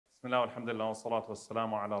Bismillah, alhamdulillah, wa salatu wa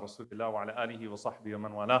salamu ala rasulillah wa ala alihi wa sahbihi wa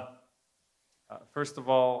man wala. First of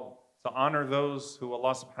all, to honor those who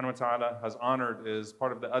Allah subhanahu wa ta'ala has honored is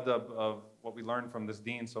part of the adab of what we learn from this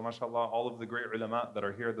deen. So mashallah, all of the great ulama that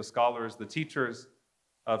are here, the scholars, the teachers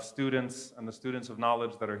of students, and the students of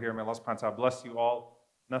knowledge that are here, may Allah subhanahu wa ta'ala bless you all.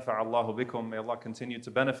 Nafa'allahu bikum. May Allah continue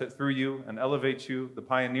to benefit through you and elevate you. The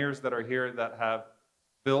pioneers that are here that have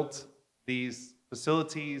built these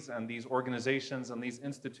facilities and these organizations and these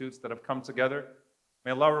institutes that have come together.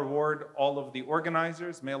 May Allah reward all of the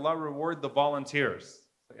organizers. May Allah reward the volunteers.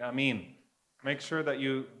 Say Ameen. Make sure that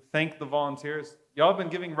you thank the volunteers. Y'all have been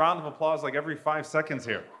giving round of applause like every 5 seconds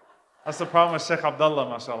here. That's the problem with Shaykh Abdullah,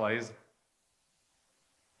 mashallah.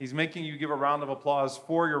 He's making you give a round of applause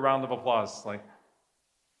for your round of applause.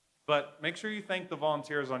 But make sure you thank the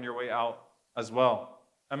volunteers on your way out as well.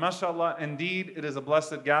 And mashallah, indeed, it is a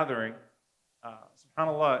blessed gathering.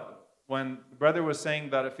 SubhanAllah, when the brother was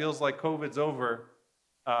saying that it feels like COVID's over,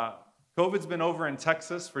 COVID's been over in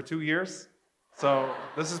Texas for 2 years. So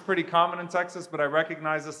this is pretty common in Texas, but I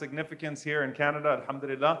recognize the significance here in Canada,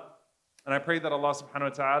 alhamdulillah. And I pray that Allah subhanahu wa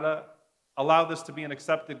ta'ala allow this to be an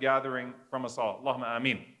accepted gathering from us all. Allahumma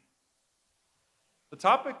ameen. The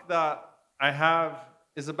topic that I have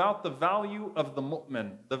is about the value of the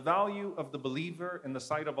mu'min, the value of the believer in the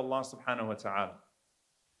sight of Allah subhanahu wa ta'ala.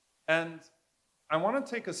 And I want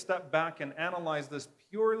to take a step back and analyze this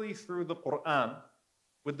purely through the Quran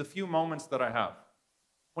with the few moments that I have.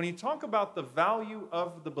 When you talk about the value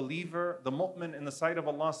of the believer, the mu'min in the sight of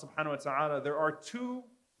Allah subhanahu wa ta'ala, there are 2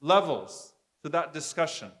 levels to that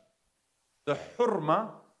discussion. The hurma,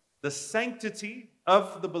 the sanctity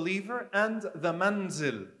of the believer, and the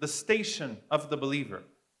manzil, the station of the believer.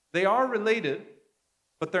 They are related,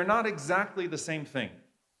 but they're not exactly the same thing.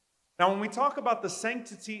 Now, when we talk about the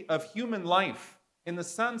sanctity of human life, in the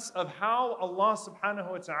sense of how Allah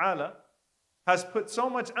subhanahu wa ta'ala has put so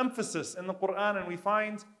much emphasis in the Quran, and we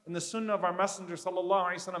find in the sunnah of our Messenger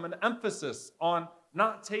sallallahu alaihi wasallam an emphasis on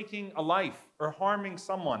not taking a life or harming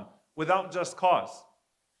someone without just cause.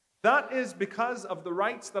 That is because of the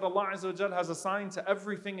rights that Allah Azza wa Jal has assigned to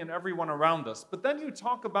everything and everyone around us. But then you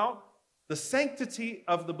talk about the sanctity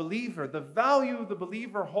of the believer, the value the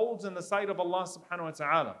believer holds in the sight of Allah subhanahu wa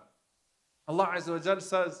ta'ala. Allah Azza wa Jal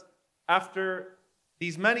says, after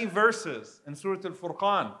these many verses in Surah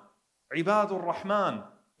Al-Furqan, Ibadur Rahman,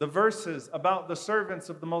 the verses about the servants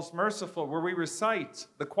of the Most Merciful, where we recite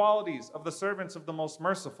the qualities of the servants of the Most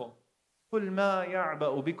Merciful. قُلْ مَا يَعْبَأُ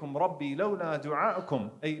بِكُمْ رَبِّي لَوْلَا دُعَاءُكُمْ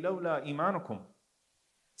أي لَوْلَا إِيمَانُكُمْ.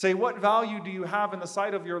 Say, what value do you have in the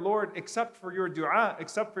sight of your Lord except for your dua,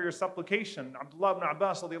 except for your supplication? Abdullah ibn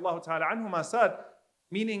Abbas radiallahu ta'ala anhuma said,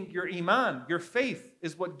 meaning your iman, your faith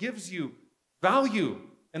is what gives you value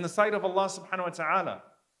in the sight of Allah subhanahu wa ta'ala.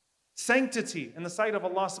 Sanctity in the sight of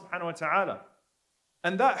Allah subhanahu wa ta'ala.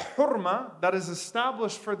 And that hurma that is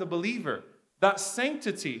established for the believer, that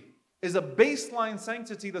sanctity is a baseline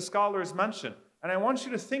sanctity the scholars mention. And I want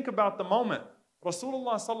you to think about the moment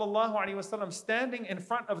Rasulullah sallallahu alaihi wasallam standing in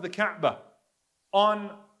front of the Kaaba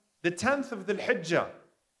on the 10th of Dhul Hijjah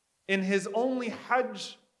in his only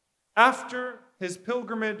Hajj after his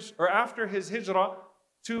pilgrimage or after his hijrah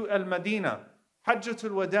to Al-Madinah.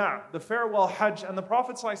 Hajjatul Wada', the farewell Hajj, and the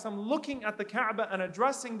Prophet ﷺ looking at the Kaaba and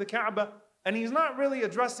addressing the Kaaba, and he's not really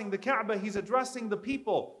addressing the Kaaba, he's addressing the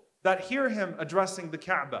people that hear him addressing the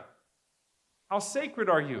Kaaba. How sacred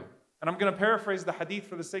are you? And I'm going to paraphrase the hadith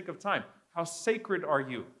for the sake of time. How sacred are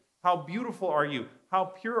you? How beautiful are you? How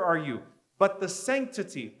pure are you? But the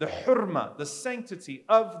sanctity, the hurma, the sanctity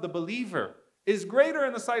of the believer is greater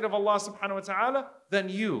in the sight of Allah subhanahu wa ta'ala than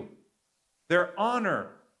you. Their honor,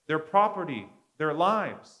 their property, their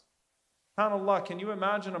lives. SubhanAllah, can you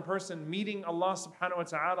imagine a person meeting Allah subhanahu wa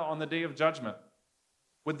ta'ala on the day of judgment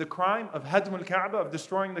with the crime of hadmul Kaaba, of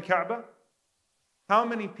destroying the Kaaba? How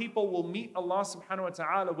many people will meet Allah subhanahu wa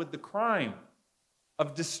ta'ala with the crime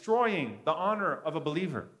of destroying the honor of a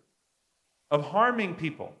believer, of harming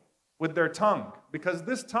people with their tongue? Because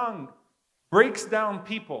this tongue breaks down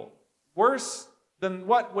people worse than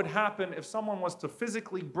what would happen if someone was to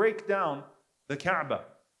physically break down the Kaaba.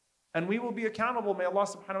 And we will be accountable. May Allah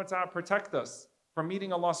subhanahu wa ta'ala protect us from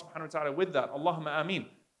meeting Allah subhanahu wa ta'ala with that. Allahumma ameen.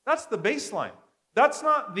 That's the baseline. That's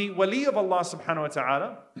not the wali of Allah subhanahu wa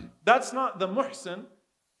ta'ala. That's not the muhsin,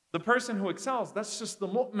 the person who excels. That's just the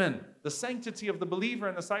mu'min, the sanctity of the believer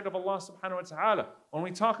in the sight of Allah subhanahu wa ta'ala. When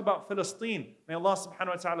we talk about Palestine, may Allah subhanahu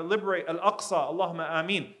wa ta'ala liberate Al-Aqsa. Allahumma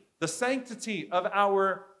ameen. The sanctity of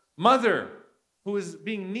our mother who is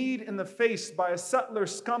being kneed in the face by a settler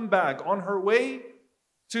scumbag on her way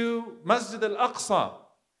to Masjid Al-Aqsa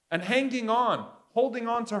and hanging on, holding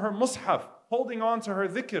on to her mushaf, holding on to her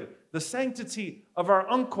dhikr, the sanctity of our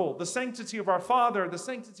uncle, the sanctity of our father, the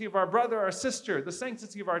sanctity of our brother, our sister, the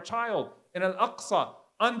sanctity of our child in Al-Aqsa,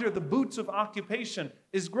 under the boots of occupation,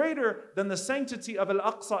 is greater than the sanctity of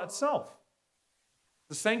Al-Aqsa itself,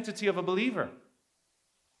 the sanctity of a believer.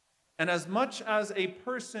 And as much as a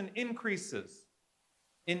person increases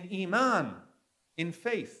in Iman, in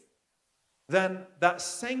faith, then that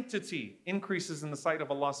sanctity increases in the sight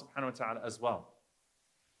of Allah subhanahu wa ta'ala as well.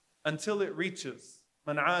 Until it reaches,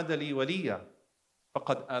 مَنْ عَادَ لِي وَلِيًّا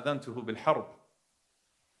فَقَدْ آذَنْتُهُ بِالْحَرْبِ.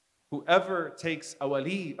 Whoever takes a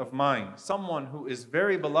wali of mine, someone who is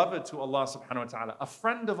very beloved to Allah subhanahu wa ta'ala, a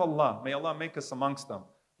friend of Allah, may Allah make us amongst them.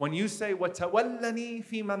 When you say, وَتَوَلَّنِي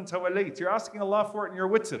فِي مَنْ تَوَلَّيْتِ, you're asking Allah for it in your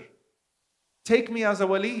witr. Take me as a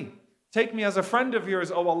wali. Take me as a friend of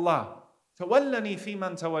yours, O Allah. تَوَلَّنِي فِي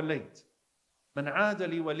مَنْ تَوَلَّيْتِ. مَنْ عَادَ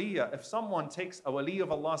لِي وَلِيًّا. If someone takes a wali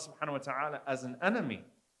of Allah subhanahu wa ta'ala as an enemy,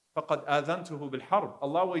 فَقَدْ آذَنْتُهُ بِالْحَرْبِ.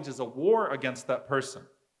 Allah wages a war against that person.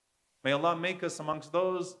 May Allah make us amongst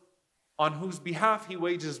those on whose behalf He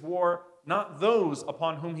wages war, not those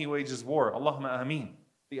upon whom He wages war. Allahumma ameen.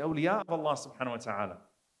 The awliya of Allah subhanahu wa ta'ala.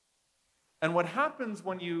 And what happens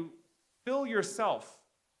when you fill yourself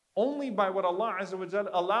only by what Allah Azza wa Jal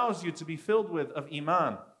allows you to be filled with of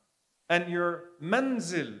Iman, and your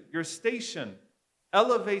manzil, your station,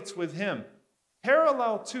 elevates with Him,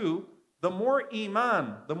 parallel to the more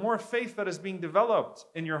Iman, the more faith that is being developed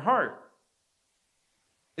in your heart,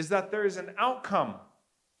 is that there is an outcome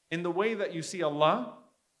in the way that you see Allah,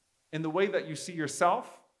 in the way that you see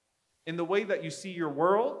yourself, in the way that you see your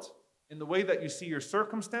world, in the way that you see your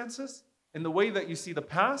circumstances, in the way that you see the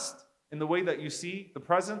past, in the way that you see the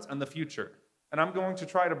present and the future. And I'm going to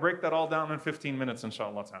try to break that all down in 15 minutes,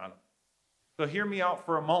 inshallah ta'ala. So hear me out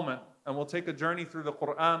for a moment, and we'll take a journey through the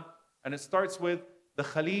Quran. And it starts with the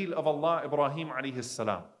Khalil of Allah, Ibrahim alayhi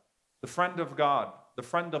salam. The friend of God, the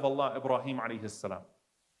friend of Allah, Ibrahim alayhi salam.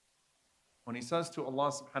 When he says to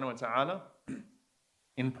Allah subhanahu wa ta'ala,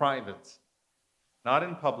 in private, not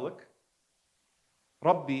in public,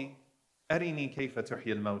 Rabbi, arini kayfa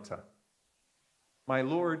tuhyi al-mawta. My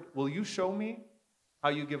Lord, will you show me how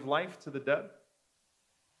you give life to the dead?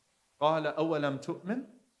 قَالَ أَوَلَمْ تُؤْمِنْ.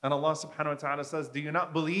 And Allah subhanahu wa ta'ala says, do you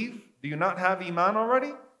not believe? Do you not have Iman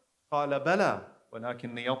already? قَالَ بَلَى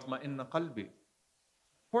وَلَكِنْ لِيَطْمَئِنَّ قَلْبِي.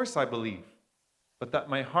 Of course I believe, but that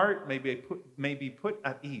my heart may be put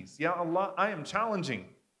at ease. Ya Allah, I am challenging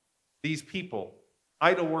these people,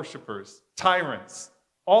 idol worshippers, tyrants,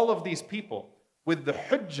 all of these people with the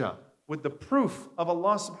hujjah, with the proof of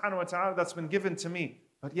Allah subhanahu wa ta'ala that's been given to me.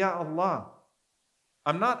 But Ya Allah,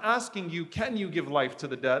 I'm not asking you, can you give life to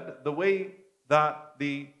the dead the way that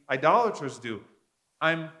the idolaters do?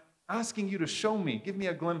 I'm asking you to show me, give me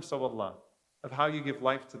a glimpse of Allah, of how you give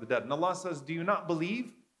life to the dead. And Allah says, do you not believe?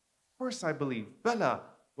 Of course I believe. Bala,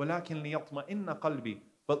 walakin liyatma'inna qalbi.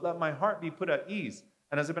 But let my heart be put at ease.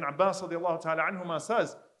 And as Ibn Abbas radiallahu ta'ala anhuma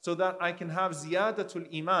says, so that I can have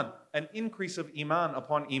ziyadatul iman, an increase of iman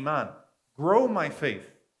upon iman. Grow my faith.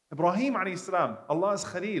 Ibrahim alayhi salam, Allah's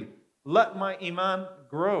Khalil, let my iman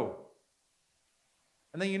grow.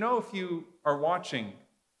 And then if you are watching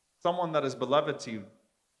someone that is beloved to you,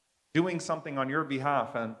 doing something on your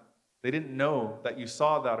behalf, and they didn't know that you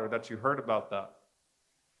saw that or that you heard about that.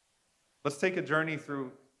 Let's take a journey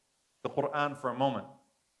through the Quran for a moment.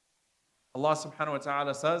 Allah subhanahu wa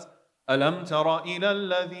ta'ala says, أَلَمْ تَرَ إِلَى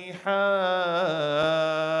الَّذِي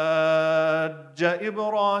حَاجَّ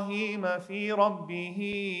إِبْرَاهِيمَ فِي رَبِّهِ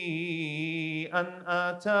أَنْ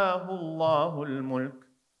آتَاهُ اللَّهُ الْمُلْكَ.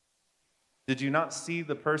 Did you not see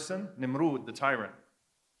the person, Nimrud, the tyrant?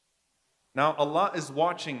 Now Allah is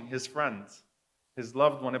watching his friend, his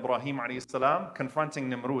loved one Ibrahim alayhi salam, confronting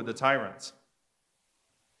Nimrud, the tyrant.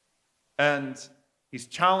 And he's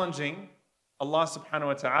challenging Allah subhanahu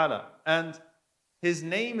wa ta'ala. And his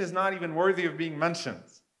name is not even worthy of being mentioned.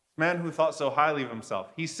 Man who thought so highly of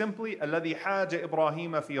himself. He's simply الَّذِي حَاجَ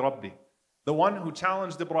إِبْرَاهِيمَ فِي رَبِّهِ. The one who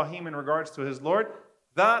challenged Ibrahim in regards to his Lord,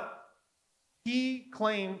 that he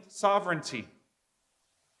claimed sovereignty.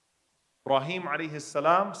 Ibrahim alayhi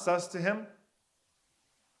salam says to him,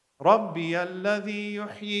 رَبِّيَ الَّذِي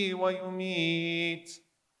يُحْيِي وَيُمِيتُ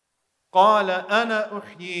قَالَ أَنَا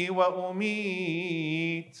أُحْيِي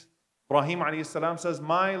وَأُمِيتُ. Ibrahim alayhi salam says,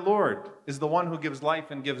 my Lord is the one who gives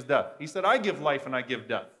life and gives death. He said, I give life and I give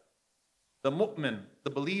death. The mu'min, the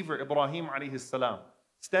believer, Ibrahim alayhi salam,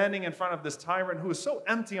 standing in front of this tyrant who is so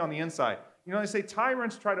empty on the inside. They say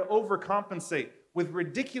tyrants try to overcompensate with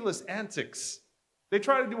ridiculous antics. They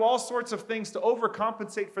try to do all sorts of things to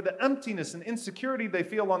overcompensate for the emptiness and insecurity they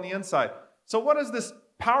feel on the inside. So what does this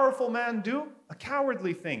powerful man do? A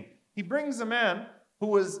cowardly thing. He brings a man who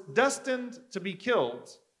was destined to be killed,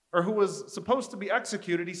 or who was supposed to be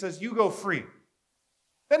executed, he says, you go free.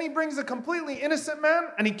 Then he brings a completely innocent man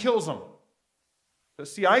and he kills him. So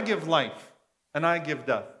see, I give life and I give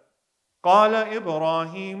death. قال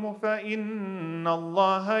إبراهيم فإن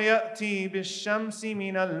الله يأتي بالشمس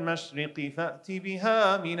من المشرق فأتي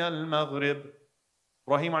بها من المغرب.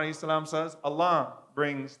 Ibrahim alayhi salam says, Allah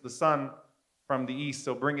brings the sun from the east,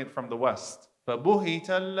 so bring it from the west. فَبُهِتَ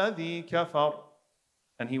الَّذِي كَفَرَ.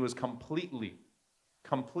 And he was completely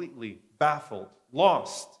baffled,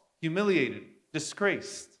 lost, humiliated,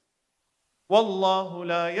 disgraced. وَاللَّهُ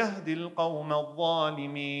لَا يَهْدِي الْقَوْمَ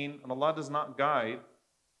الظَّالِمِينَ. And Allah does not guide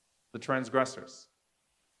the transgressors.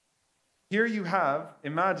 Here you have,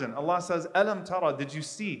 imagine, Allah says, Alam tara, did you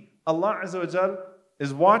see? Allah Azza wa Jal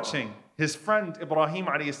is watching his friend Ibrahim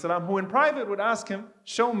alayhi salam, who in private would ask him,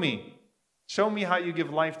 show me how you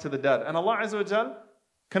give life to the dead. And Allah Azza wa Jal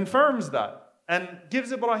confirms that and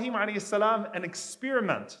gives Ibrahim alayhi salam an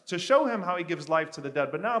experiment to show him how he gives life to the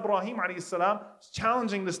dead. But now Ibrahim alayhi salam is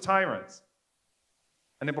challenging this tyrant.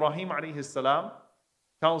 And Ibrahim alayhi salam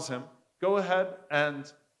tells him, go ahead and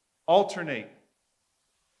alternate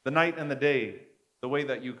the night and the day the way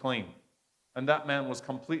that you claim. And that man was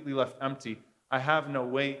completely left empty. I have no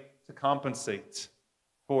way to compensate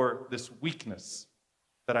for this weakness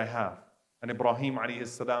that I have. And Ibrahim alayhi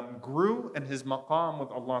salam grew in his maqam with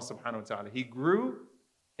Allah subhanahu wa ta'ala. He grew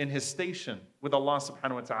in his station with Allah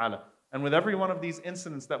subhanahu wa ta'ala. And with every one of these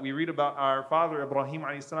incidents that we read about our father Ibrahim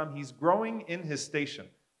alayhi salam, he's growing in his station.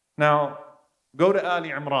 Now, go to Ali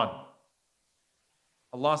Imran.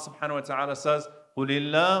 Allah subhanahu wa ta'ala says, قُلِ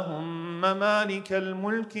اللَّهُمَّ مَالِكَ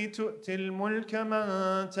الْمُلْكِ تُؤْتِ الْمُلْكَ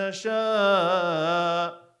مَنْ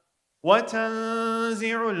تَشَاءُ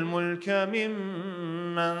وَتَنْزِعُ الْمُلْكَ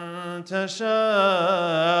مِمَّنْ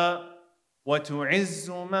تَشَاءُ وَتُعِزُّ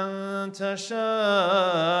مَنْ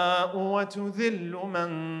تَشَاءُ وَتُذِلُّ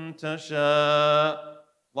مَنْ تَشَاءُ.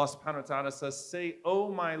 Allah subhanahu wa ta'ala says, say,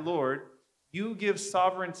 O my Lord, you give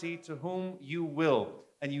sovereignty to whom you will,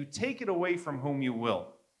 and you take it away from whom you will,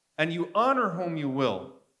 and you honor whom you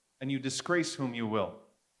will, and you disgrace whom you will.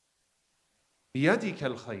 بِيَدِكَ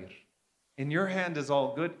الْخَيْرِ. In your hand is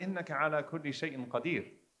all good. إِنَّكَ عَلَى كُلِّ شَيْءٍ قَدِيرٌ.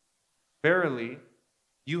 Verily,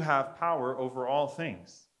 you have power over all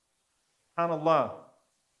things. SubhanAllah.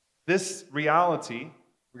 This reality,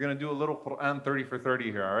 we're going to do a little Quran 30 for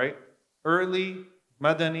 30 here, all right? Early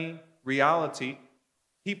Madani reality.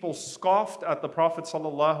 People scoffed at the Prophet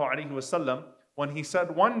ﷺ when he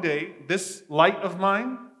said, one day, this light of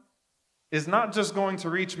mine is not just going to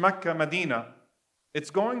reach Mecca, Medina, it's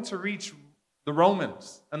going to reach the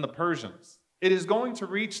Romans and the Persians. It is going to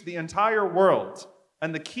reach the entire world,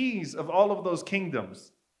 and the keys of all of those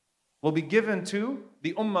kingdoms will be given to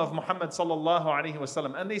the Ummah of Muhammad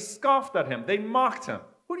ﷺ. And they scoffed at him, they mocked him.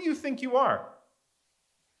 Who do you think you are?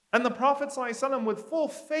 And the Prophet ﷺ, with full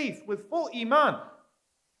faith, with full Imaan,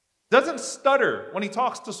 doesn't stutter when he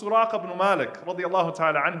talks to Suraq ibn Malik radiallahu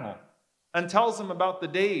ta'ala anhu and tells him about the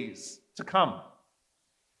days to come.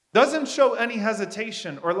 Doesn't show any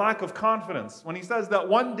hesitation or lack of confidence when he says that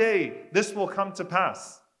one day this will come to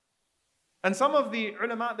pass. And some of the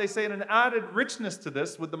ulama, they say, an added richness to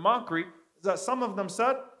this with the mockery is that some of them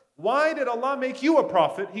said, why did Allah make you a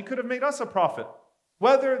prophet? He could have made us a prophet.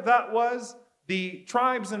 Whether that was the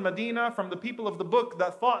tribes in Medina from the people of the book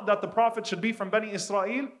that thought that the prophet should be from Bani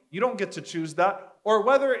Israel, you don't get to choose that. Or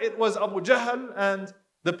whether it was Abu Jahl and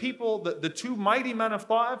the people, the two mighty men of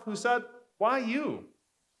Ta'if who said, why you?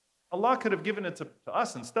 Allah could have given it to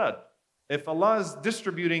us instead. If Allah is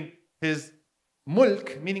distributing His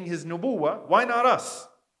mulk, meaning His nubuwah, why not us?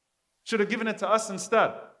 Should have given it to us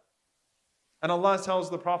instead. And Allah tells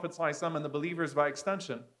the Prophet ﷺ and the believers by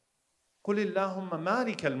extension, قُلِ اللَّهُمَّ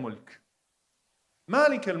مَالِكَ الْمُلْكِ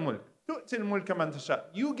مَالِكَ الْمُلْكِ تُؤْتِ الْمُلْكَ مَنْ تَشَاءُ.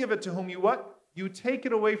 You give it to whom you want, you take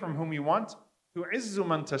it away from whom you want. تُعِزُّ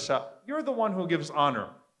مَنْ تَشَاءُ. You're the one who gives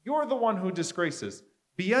honor. You're the one who disgraces.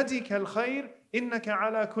 بِيَدِكَ الْخَيْرِ إِنَّكَ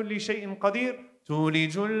عَلَى كُلِّ شَيْءٍ قَدِيرٌ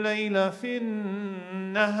تُولِجُ اللَّيْلَ فِي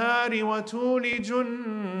النَّهَارِ وَتُولِجُ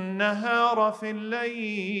النَّهَارَ فِي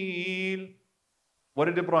اللَّيْلِ. What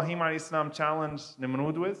did Ibrahim ﷺ challenge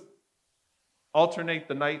Nimrud with? Alternate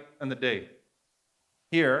the night and the day.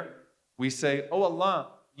 Here, we say, oh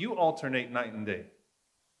Allah, you alternate night and day.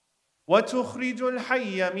 وَتُخْرِجُ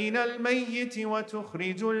الْحَيَّ مِنَ الْمَيِّتِ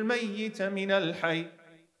وَتُخْرِجُ الْمَيِّتَ مِنَ الْحَيِّ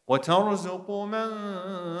وَتَرْزُقُ مَن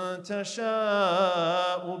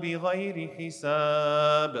تَشَاءُ بِغَيْرِ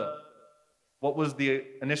حِسَابٍ. What was the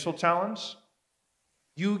initial challenge?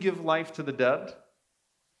 You give life to the dead,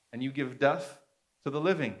 and you give death to the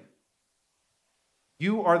living.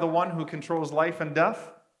 You are the one who controls life and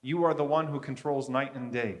death, you are the one who controls night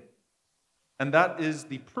and day. And that is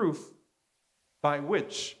the proof by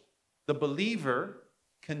which the believer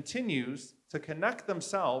continues to connect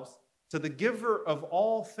themselves to the giver of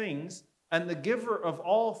all things, and the giver of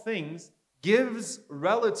all things gives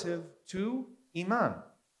relative to Iman,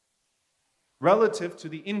 relative to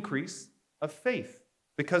the increase of faith.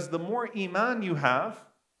 Because the more Iman you have,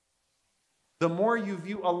 the more you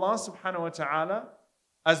view Allah subhanahu wa ta'ala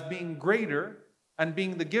as being greater and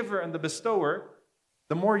being the giver and the bestower,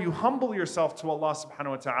 the more you humble yourself to Allah subhanahu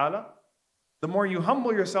wa ta'ala, the more you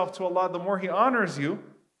humble yourself to Allah, the more He honors you,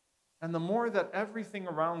 and the more that everything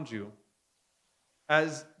around you,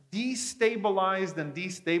 as destabilized and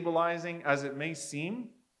destabilizing as it may seem,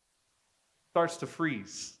 starts to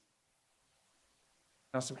freeze.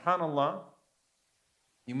 Now, subhanAllah,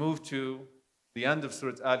 you move to the end of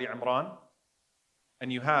Surah Ali Imran,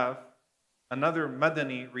 and you have another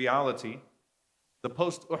Madani reality, the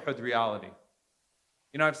post-Uhud reality.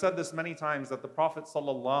 You know, I've said this many times that the Prophet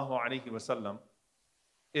ﷺ,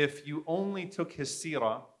 if you only took his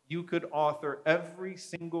seerah, you could author every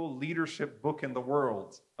single leadership book in the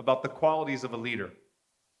world about the qualities of a leader.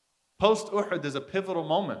 Post-Uhud is a pivotal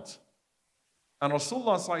moment. And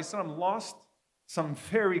Rasulullah ﷺ lost some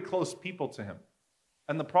very close people to him.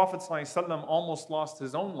 And the Prophet ﷺ almost lost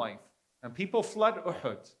his own life. And people fled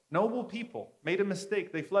Uhud. Noble people made a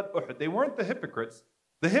mistake. They fled Uhud. They weren't the hypocrites.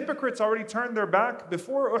 The hypocrites already turned their back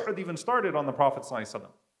before Uhud even started on the Prophet ﷺ.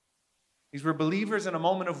 These were believers in a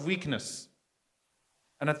moment of weakness.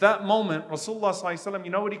 And at that moment, Rasulullah ﷺ,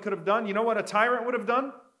 you know what he could have done? You know what a tyrant would have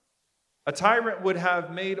done? A tyrant would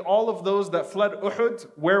have made all of those that fled Uhud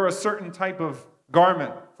wear a certain type of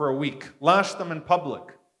garment for a week, lash them in public,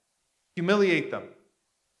 humiliate them.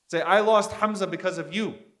 Say, I lost Hamza because of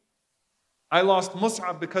you. I lost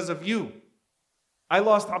Mus'ab because of you. I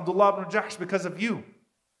lost Abdullah ibn Jahsh because of you.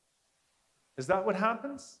 Is that what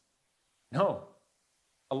happens? No.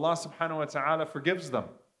 Allah subhanahu wa ta'ala forgives them.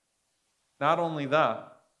 Not only that,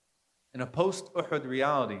 in a post-Uhud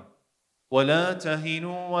reality, وَلَا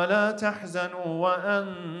تَهِنُوا وَلَا تَحْزَنُوا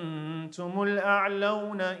وَأَنْتُمُ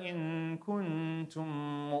الْأَعْلَوْنَ إِن كُنْتُم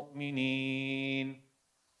مُؤْمِنِينَ.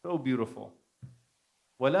 So beautiful.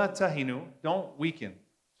 وَلَا تَهِنُوا, don't weaken.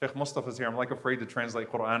 Shaykh Mustafa is here. I'm like afraid to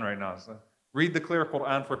translate Quran right now. So read the clear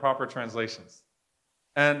Quran for proper translations.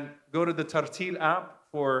 And go to the Tartil app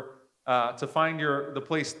for to find the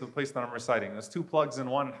place that I'm reciting. There's 2 plugs in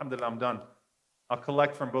one. Alhamdulillah, I'm done. I'll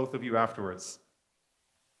collect from both of you afterwards.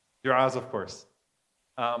 Du'as, of course.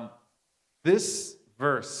 This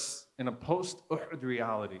verse in a post-Uhud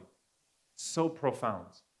reality, so profound.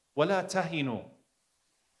 وَلَا تَهِنُوا,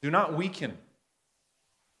 do not weaken.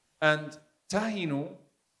 And tahinu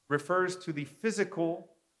refers to the physical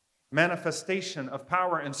manifestation of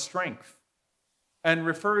power and strength, and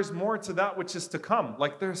refers more to that which is to come.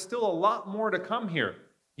 Like there's still a lot more to come here.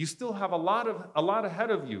 You still have a lot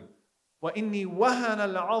ahead of you. وَإِنِّي وَهَنَ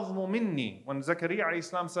الْعَظْمُ مِنِّي. When Zakaria alayhi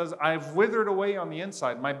salam says, I've withered away on the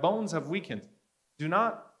inside, my bones have weakened. Do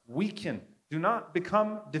not weaken. Do not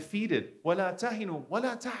become defeated. وَلَا تَهِنُوا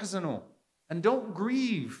وَلَا تَحْزَنُوا. And don't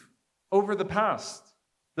grieve over the past.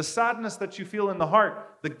 The sadness that you feel in the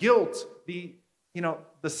heart, the guilt, the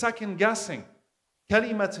second guessing.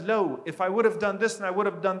 Kalimat law, if I would have done this and I would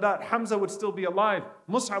have done that, Hamza would still be alive,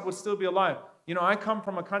 Mus'ab would still be alive. You know, I come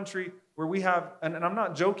from a country where we have, and I'm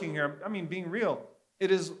not joking here, I mean being real, it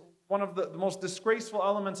is one of the most disgraceful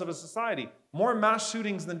elements of a society. More mass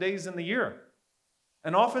shootings than days in the year.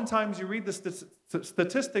 And oftentimes you read the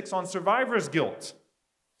statistics on survivor's guilt.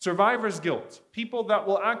 Survivor's guilt. People that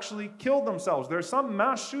will actually kill themselves. There are some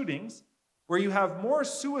mass shootings where you have more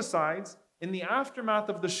suicides in the aftermath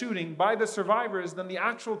of the shooting by the survivors than the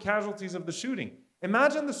actual casualties of the shooting.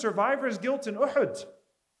 Imagine the survivor's guilt in Uhud.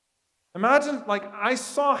 Imagine, like, I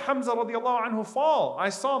saw Hamza radiallahu anhu fall. I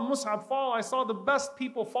saw Mus'ab fall. I saw the best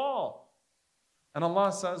people fall. And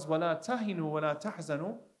Allah says, وَلَا تَهِنُوا وَلَا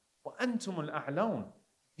تَحْزَنُوا وَأَنْتُمُ الْأَعْلَوْنَ.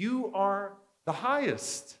 You are the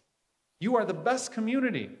highest. You are the best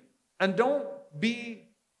community. And don't be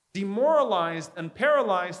demoralized and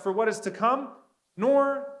paralyzed for what is to come,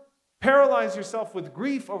 nor paralyze yourself with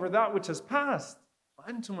grief over that which has passed.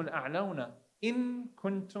 وَأَنْتُمُ الْأَعْلَوْنَ إِن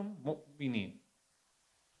كُنْتُم مُؤْمِنِينَ.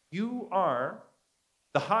 You are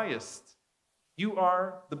the highest. You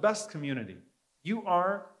are the best community. You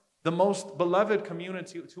are the most beloved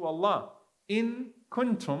community to Allah. In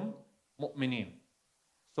kuntum mu'minin.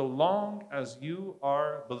 So long as you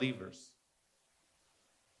are believers.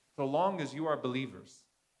 So long as you are believers.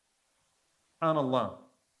 SubhanAllah.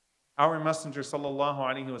 Our Messenger sallallahu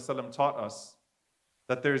alaihi wasallam taught us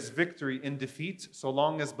that there's victory in defeat so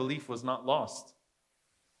long as belief was not lost.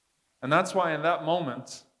 And that's why in that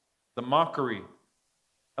moment, the mockery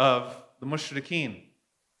of the mushrikeen,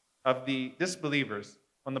 of the disbelievers,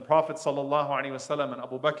 when the Prophet ﷺ and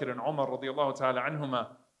Abu Bakr and Umar radiallahu ta'ala anhuma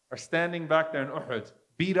are standing back there in Uhud,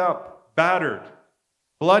 beat up, battered,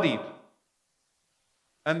 bloodied,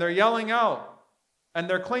 and they're yelling out, and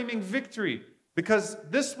they're claiming victory, because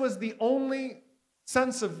this was the only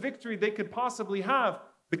sense of victory they could possibly have,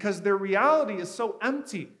 because their reality is so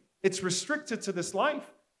empty. It's restricted to this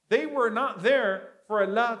life. They were not there for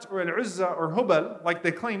Lat or Al-Uzza or Hubal, like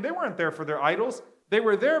they claim. They weren't there for their idols. They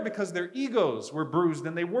were there because their egos were bruised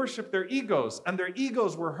and they worshiped their egos, and their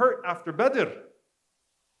egos were hurt after Badr.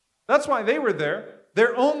 That's why they were there.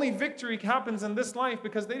 Their only victory happens in this life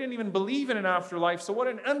because they didn't even believe in an afterlife. So what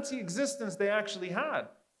an empty existence they actually had.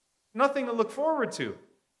 Nothing to look forward to.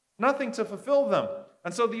 Nothing to fulfill them.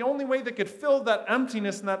 And so the only way they could fill that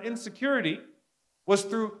emptiness and that insecurity was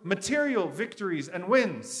through material victories and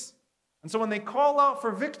wins. And so when they call out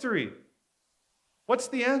for victory, what's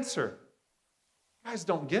the answer? You guys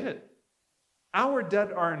don't get it. Our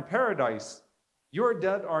dead are in paradise. Your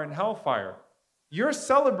dead are in hellfire. You're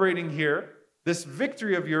celebrating here this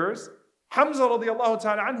victory of yours. Hamza radiallahu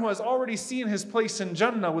ta'ala anhu has already seen his place in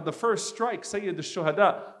Jannah with the first strike, Sayyid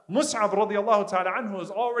al-Shuhada. Mus'ab radiallahu ta'ala anhu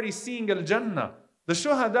is already seeing al-Jannah. The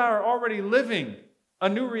Shuhada are already living a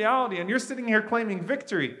new reality, and you're sitting here claiming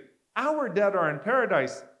victory. Our dead are in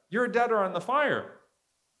paradise. Your dead are in the fire.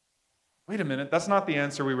 Wait a minute, that's not the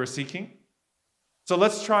answer we were seeking. So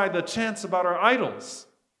let's try the chants about our idols.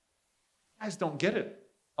 You guys don't get it.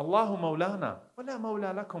 Allahu Mawlana, wa la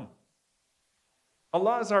mawla lakum.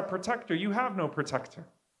 Allah is our protector. You have no protector.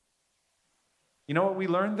 You know what we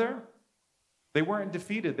learned there? They weren't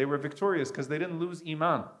defeated. They were victorious because they didn't lose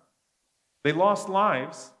Imaan. They lost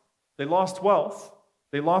lives. They lost wealth.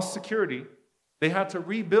 They lost security. They had to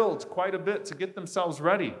rebuild quite a bit to get themselves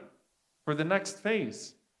ready for the next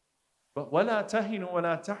phase. But وَلَا تَهِنُوا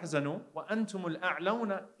وَلَا تَحْزَنُوا وَأَنْتُمُ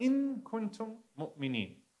الْأَعْلَوْنَ إِن كُنْتُمْ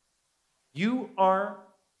مُؤْمِنِينَ. You are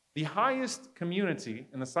the highest community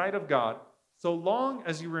in the sight of God so long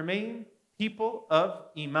as you remain people of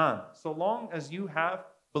Iman, so long as you have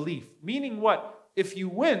belief. Meaning what? If you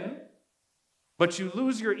win, but you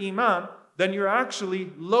lose your Iman, then you're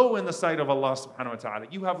actually low in the sight of Allah subhanahu wa ta'ala.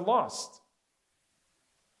 You have lost.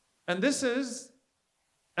 And this is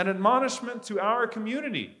an admonishment to our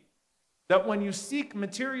community, that when you seek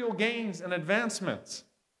material gains and advancements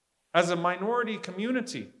as a minority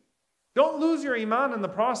community, don't lose your Iman in the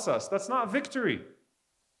process. That's not victory.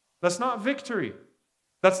 That's not victory.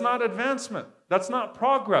 That's not advancement. That's not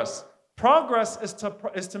progress. Progress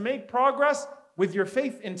is to make progress with your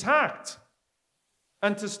faith intact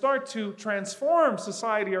and to start to transform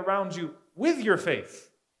society around you with your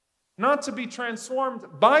faith. Not to be transformed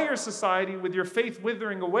by your society with your faith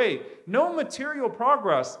withering away. No material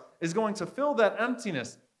progress is going to fill that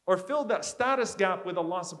emptiness or fill that status gap with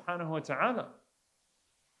Allah subhanahu wa ta'ala.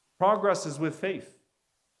 Progress is with faith.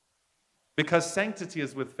 Because sanctity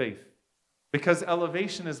is with faith. Because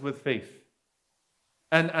elevation is with faith.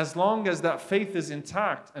 And as long as that faith is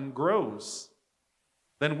intact and grows,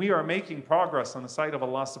 then we are making progress on the side of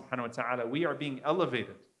Allah subhanahu wa ta'ala. We are being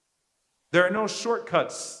elevated. There are no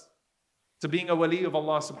shortcuts to being a wali of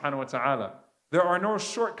Allah subhanahu wa ta'ala. There are no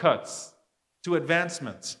shortcuts to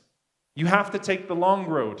advancement. You have to take the long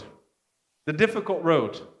road, the difficult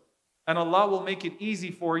road. And Allah will make it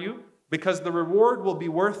easy for you because the reward will be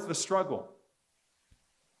worth the struggle.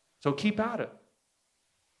 So keep at it.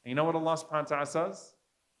 And you know what Allah subhanahu wa ta'ala says?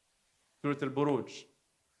 Surah Al-Buruj.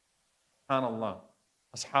 SubhanAllah.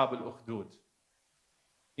 Ashab al-Ukhdud.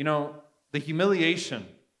 You know, the humiliation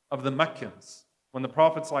of the Meccans, when the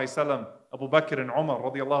Prophet ﷺ, Abu Bakr and Umar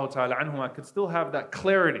radiallahu ta'ala anhuma could still have that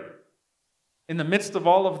clarity. In the midst of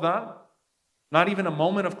all of that, not even a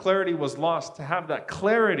moment of clarity was lost. To have that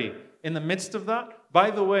clarity in the midst of that,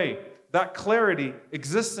 by the way, that clarity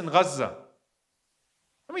exists in Gaza.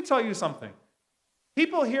 Let me tell you something.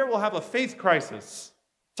 People here will have a faith crisis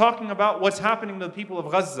talking about what's happening to the people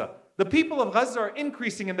of Gaza. The people of Gaza are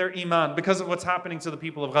increasing in their Iman because of what's happening to the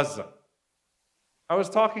people of Gaza. I was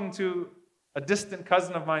talking to a distant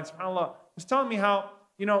cousin of mine, subhanAllah, was telling me how,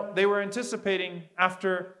 they were anticipating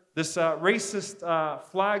after this racist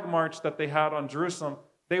flag march that they had on Jerusalem,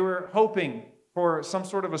 they were hoping for some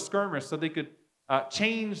sort of a skirmish so they could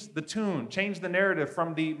change the tune, change the narrative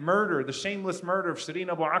from the murder, the shameless murder of Shireen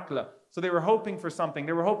Abu Akla. So they were hoping for something.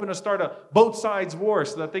 They were hoping to start a both sides war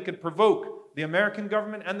so that they could provoke the American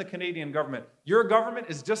government and the Canadian government. Your government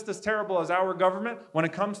is just as terrible as our government when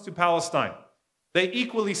it comes to Palestine. They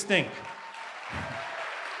equally stink.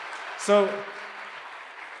 So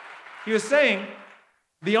he was saying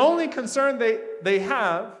The only concern they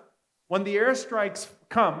have when the airstrikes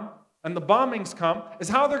come and the bombings come is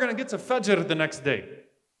how they're going to get to Fajr the next day.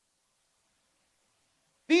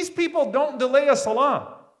 These people don't delay a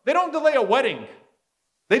salah. They don't delay a wedding.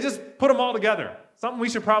 They just put them all together. Something we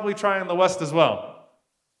should probably try in the West as well.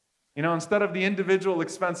 You know, instead of the individual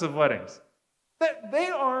expensive weddings. They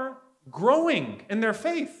are growing in their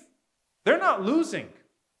faith. They're not losing.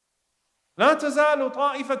 لا تزال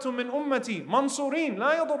طائفة من أمتي منصورين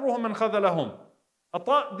لا يضرهم من خذلهم.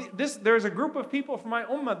 There's a group of people from my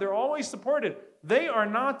ummah, they're always supported. They are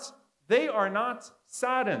not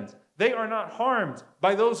saddened. They are not harmed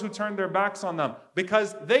by those who turn their backs on them,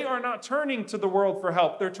 because they are not turning to the world for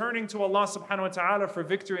help. They're turning to Allah subhanahu wa ta'ala for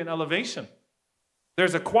victory and elevation.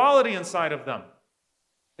 There's a quality inside of them.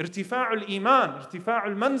 ارتفاع الإيمان, ارتفاع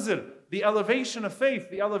المنزل, the elevation of faith,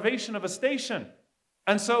 the elevation of a station.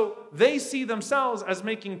 And so they see themselves as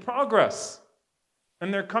making progress.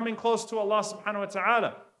 And they're coming close to Allah subhanahu wa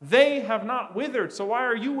ta'ala. They have not withered, so why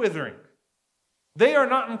are you withering? They are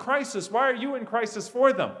not in crisis. Why are you in crisis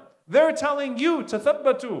for them? They're telling you to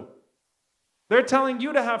thabbatu. They're telling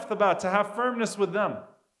you to have thabat, to have firmness with them.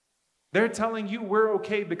 They're telling you we're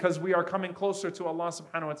okay because we are coming closer to Allah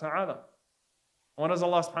subhanahu wa ta'ala. What does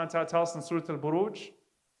Allah subhanahu wa ta'ala tell us in Surah Al-Buruj?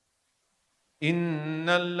 إِنَّ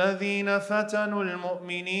الَّذِينَ فَتَنُوا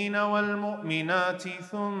الْمُؤْمِنِينَ وَالْمُؤْمِنَاتِ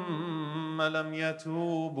ثُمَّ لَمْ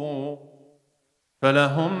يَتُوبُوا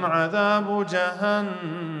فَلَهُمْ عَذَابُ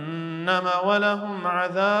جَهَنَّمَ وَلَهُمْ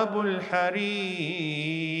عَذَابُ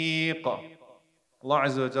الْحَرِيقِ. Allah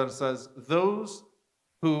Azza wa Jalla says, those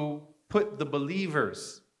who put the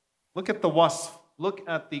believers, look at the wasf, look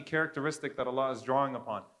at the characteristic that Allah is drawing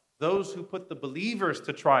upon. Those who put the believers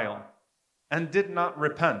to trial and did not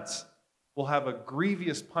repent will have a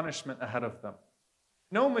grievous punishment ahead of them.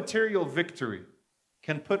 No material victory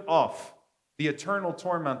can put off the eternal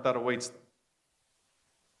torment that awaits them.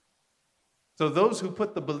 So those who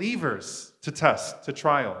put the believers to test, to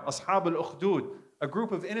trial, Ashab al-Ukhdud, a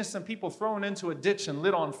group of innocent people thrown into a ditch and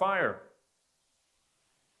lit on fire.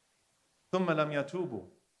 ثُمَّ لَمْ يَتُوبُوا.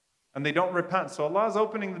 And they don't repent. So Allah is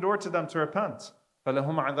opening the door to them to repent.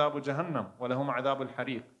 فَلَهُمْ عَذَابُ جَهَنَّمْ وَلَهُمْ عَذَابُ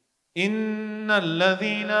الْحَرِيقِ. إِنَّ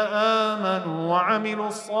الَّذِينَ آمَنُوا وَعَمِلُوا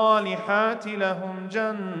الصَّالِحَاتِ لَهُمْ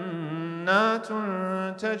جَنَّاتٌ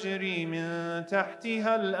تَجْرِي مِن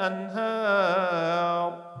تَحْتِهَا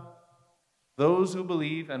الْأَنْهَارُ. Those who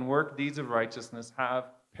believe and work deeds of righteousness have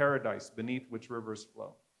paradise beneath which rivers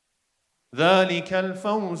flow. ذَلِكَ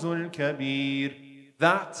الْفَوْزُ الْكَبِيرُ.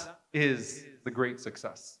 That is the great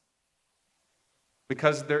success.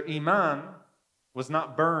 Because their Iman was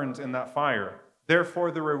not burned in that fire.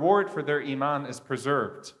 Therefore, the reward for their Iman is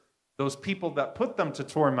preserved. Those people that put them to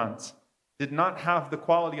torment did not have the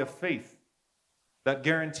quality of faith that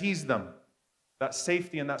guarantees them that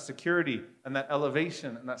safety and that security and that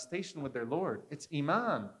elevation and that station with their Lord. It's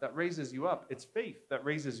Iman that raises you up. It's faith that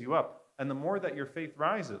raises you up. And the more that your faith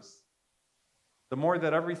rises, the more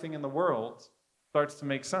that everything in the world starts to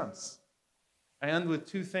make sense. I end with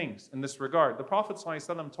two things in this regard. The Prophet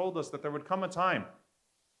ﷺ told us that there would come a time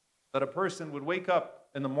that a person would wake up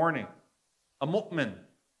in the morning, a mu'min,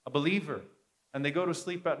 a believer, and they go to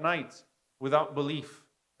sleep at night without belief,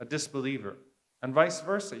 a disbeliever. And vice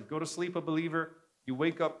versa. You go to sleep a believer, you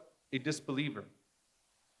wake up a disbeliever.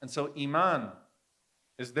 And so Iman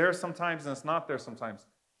is there sometimes and it's not there sometimes.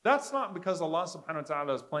 That's not because Allah subhanahu wa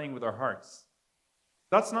ta'ala is playing with our hearts.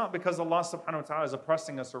 That's not because Allah subhanahu wa ta'ala is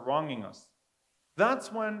oppressing us or wronging us.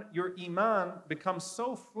 That's when your Iman becomes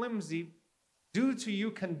so flimsy due to you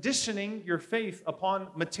conditioning your faith upon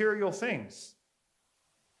material things.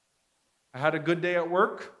 I had a good day at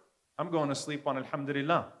work, I'm going to sleep on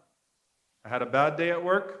Alhamdulillah. I had a bad day at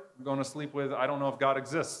work, I'm going to sleep with, I don't know if God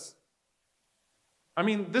exists. I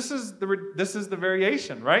mean, this is the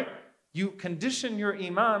variation, right? You condition your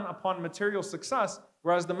Iman upon material success,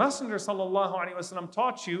 whereas the Messenger ﷺ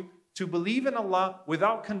taught you to believe in Allah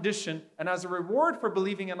without condition, and as a reward for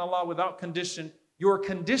believing in Allah without condition, your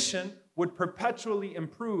condition would perpetually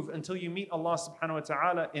improve until you meet Allah subhanahu wa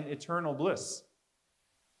ta'ala in eternal bliss.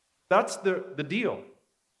 That's the deal.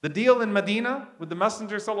 The deal in Medina with the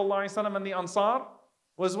Messenger ﷺ and the Ansar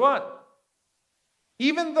was what?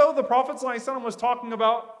 Even though the Prophet ﷺ was talking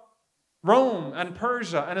about Rome and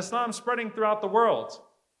Persia and Islam spreading throughout the world,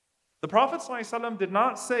 the Prophet ﷺ did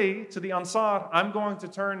not say to the Ansar, I'm going to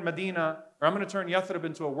turn Medina, or I'm going to turn Yathrib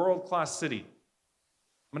into a world-class city.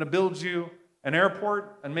 I'm going to build you an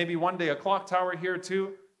airport and maybe one day a clock tower here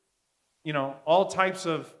too. You know, all types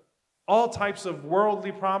of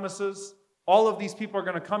worldly promises. All of these people are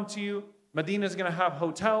going to come to you. Medina is going to have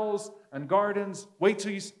hotels and gardens. Wait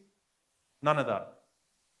till you see. None of that.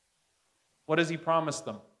 What does he promise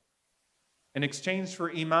them? In exchange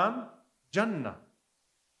for Iman, Jannah,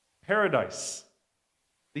 paradise.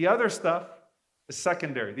 The other stuff is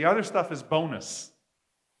secondary. The other stuff is bonus.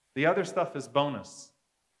 The other stuff is bonus.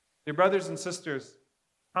 Dear brothers and sisters,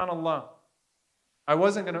 subhanAllah,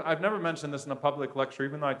 I've never mentioned this in a public lecture,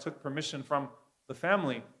 even though I took permission from the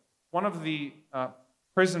family. One of the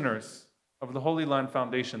prisoners of the Holy Land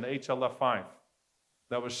Foundation, the HLF-5,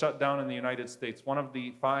 that was shut down in the United States, one of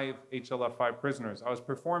the 5 HLF-5 prisoners, I was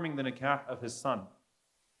performing the nikah of his son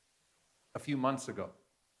a few months ago.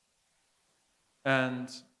 And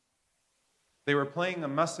they were playing a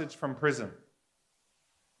message from prison.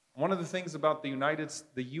 One of the things about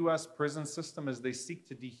the US prison system is they seek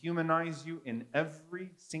to dehumanize you in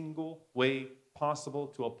every single way possible,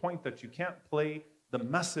 to a point that you can't play the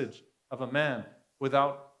message of a man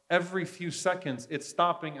without every few seconds it's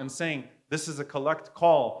stopping and saying, this is a collect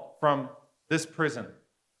call from this prison.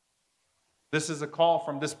 This is a call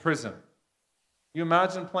from this prison. You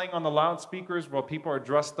imagine playing on the loudspeakers while people are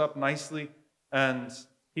dressed up nicely and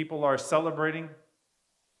people are celebrating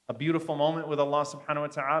a beautiful moment with Allah subhanahu wa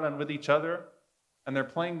ta'ala and with each other, and they're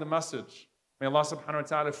playing the message. May Allah subhanahu wa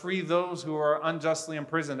ta'ala free those who are unjustly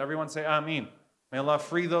imprisoned. Everyone say Ameen. May Allah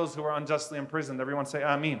free those who are unjustly imprisoned. Everyone say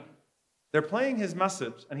Ameen. They're playing his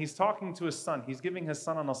message, and he's talking to his son. He's giving his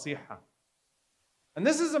son a nasiha. And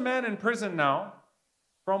this is a man in prison now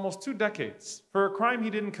for almost 2 decades for a crime he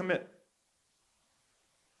didn't commit.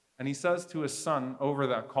 And he says to his son over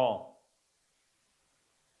that call,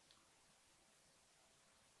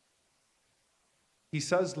 he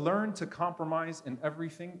says, learn to compromise in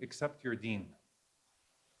everything except your deen.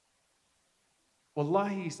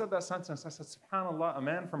 Wallahi, he said that sentence. I said, subhanAllah, a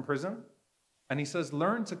man from prison. And he says,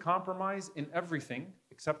 learn to compromise in everything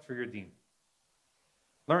except for your deen.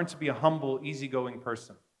 Learn to be a humble, easygoing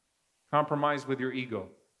person. Compromise with your ego.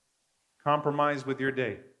 Compromise with your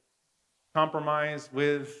day. Compromise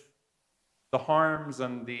with the harms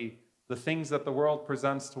and the things that the world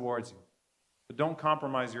presents towards you. But don't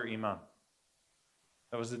compromise your iman.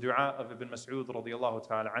 That was the dua of Ibn Mas'ud radiyallahu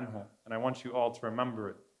ta'ala anhu. And I want you all to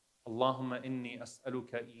remember it. Allahumma inni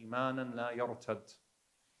as'aluka imanan la yartad.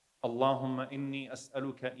 Allahumma inni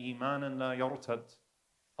as'aluka imanan la yartad.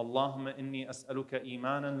 Allahumma inni as'aluka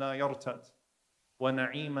imanan la yartad. Wa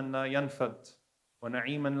na'iman la yanfad. Wa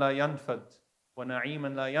na'iman la yanfad. Wa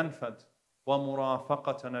na'iman la yanfad. Wa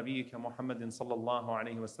murafaqata nabiyyika Muhammadin sallallahu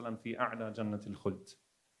alayhi wa sallam fi a'la jannatil khuld.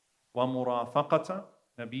 Wa murafaqata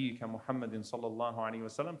nabiyyika Muhammadin sallallahu alayhi wa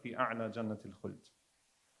sallam fi a'la jannatil khuld.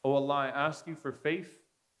 Oh Allah, I ask you for faith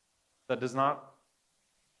that does not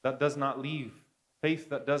leave, faith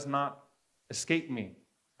that does not escape me.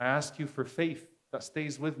 I ask you for faith that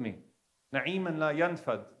stays with me. Na'iman la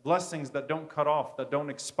yanfad, blessings that don't cut off, that don't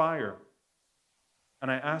expire.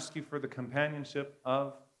 And I ask you for the companionship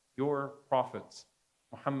of your prophets,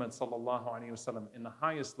 Muhammad sallallahu alayhi wasallam, in the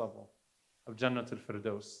highest level of Jannatul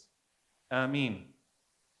Firdaus. Ameen.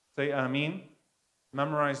 Say Ameen.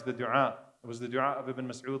 Memorize the dua. It was the dua of Ibn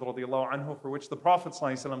Mas'ud radiyallahu anhu, for which the Prophet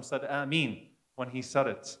sallallahu alayhi wasallam said Ameen when he said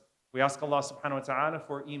it. We ask Allah subhanahu wa ta'ala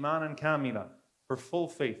for iman and kamila, for full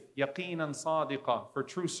faith, yaqinan sadiqa, for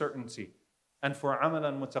true certainty, and for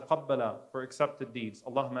amalan mutaqabbala, for accepted deeds.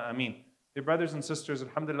 Allahumma ameen. Dear brothers and sisters,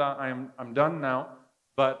 alhamdulillah, I'm done now,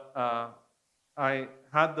 but I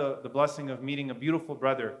had the blessing of meeting a beautiful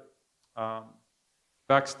brother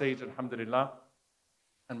backstage, alhamdulillah.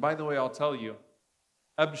 And by the way, I'll tell you,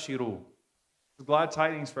 abshiru, glad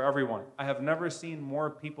tidings for everyone. I have never seen more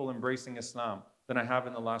people embracing Islam than I have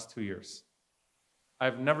in the last 2 years.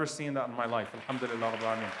 I've never seen that in my life, alhamdulillah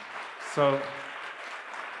rabbil alameen. So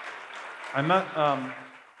I met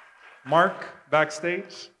Mark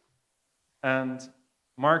backstage, and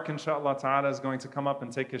Mark, inshallah ta'ala, is going to come up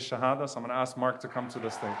and take his shahada, so I'm going to ask Mark to come to the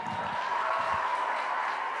stage.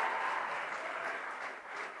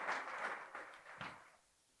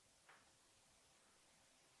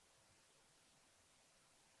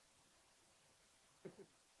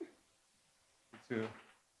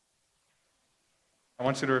 I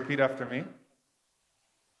want you to repeat after me.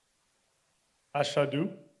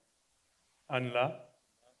 Ashhadu an la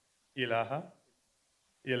ilaha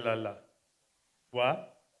illallah wa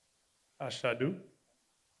ashhadu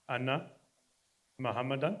anna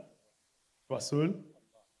Muhammadan Rasul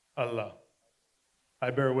Allah. I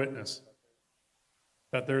bear witness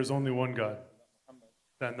that there is only one God,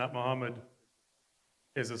 and that Muhammad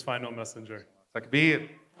is his final messenger. Takbir.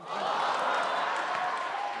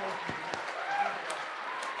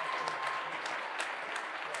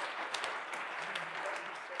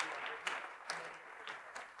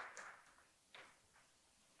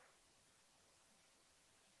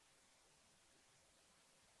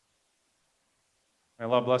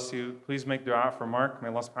 Allah bless you. Please make dua for Mark. May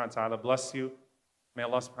Allah subhanahu wa ta'ala bless you. May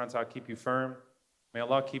Allah subhanahu wa ta'ala keep you firm. May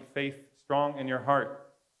Allah keep faith strong in your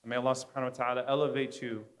heart. And may Allah subhanahu wa ta'ala elevate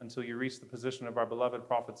you until you reach the position of our beloved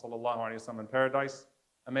Prophet sallallahu alaihi wasallam in paradise.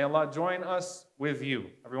 And may Allah join us with you.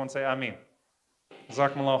 Everyone say Ameen.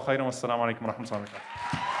 Jazakumullahu khairan. Wassalamu alaikum wa rahmatullahi wa barakatuh.